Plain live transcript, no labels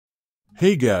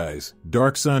Hey guys,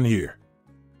 DarksunR here.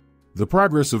 The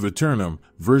progress of Eternum,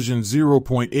 version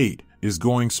 0.8, is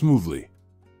going smoothly.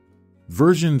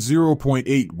 Version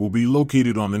 0.8 will be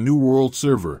located on the New World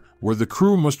server, where the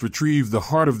crew must retrieve the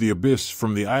Heart of the Abyss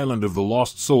from the Island of the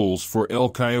Lost Souls for El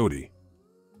Coyote.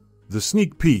 The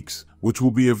sneak peeks, which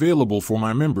will be available for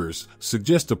my members,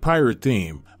 suggest a pirate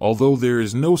theme, although there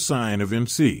is no sign of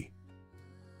MC.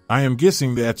 I am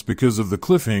guessing that's because of the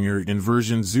cliffhanger in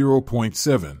version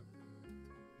 0.7.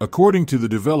 According to the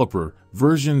developer,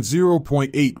 version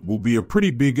 0.8 will be a pretty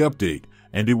big update,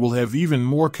 and it will have even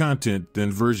more content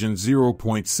than version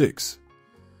 0.6.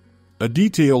 A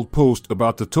detailed post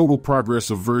about the total progress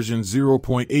of version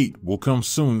 0.8 will come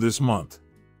soon this month.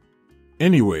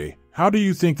 Anyway, how do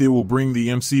you think they will bring the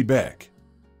MC back?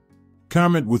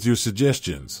 Comment with your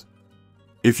suggestions.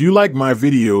 If you like my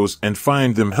videos and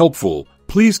find them helpful,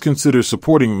 please consider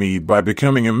supporting me by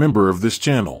becoming a member of this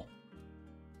channel.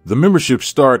 The memberships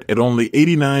start at only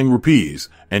 89 rupees,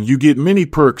 and you get many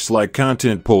perks like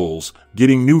content polls,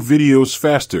 getting new videos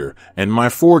faster, and my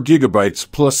 4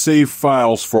 GB plus save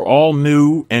files for all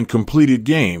new and completed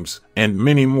games, and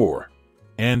many more.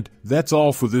 And that's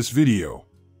all for this video.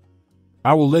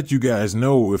 I will let you guys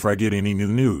know if I get any new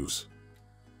news.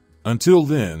 Until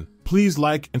then, please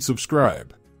like and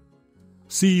subscribe.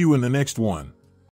 See you in the next one.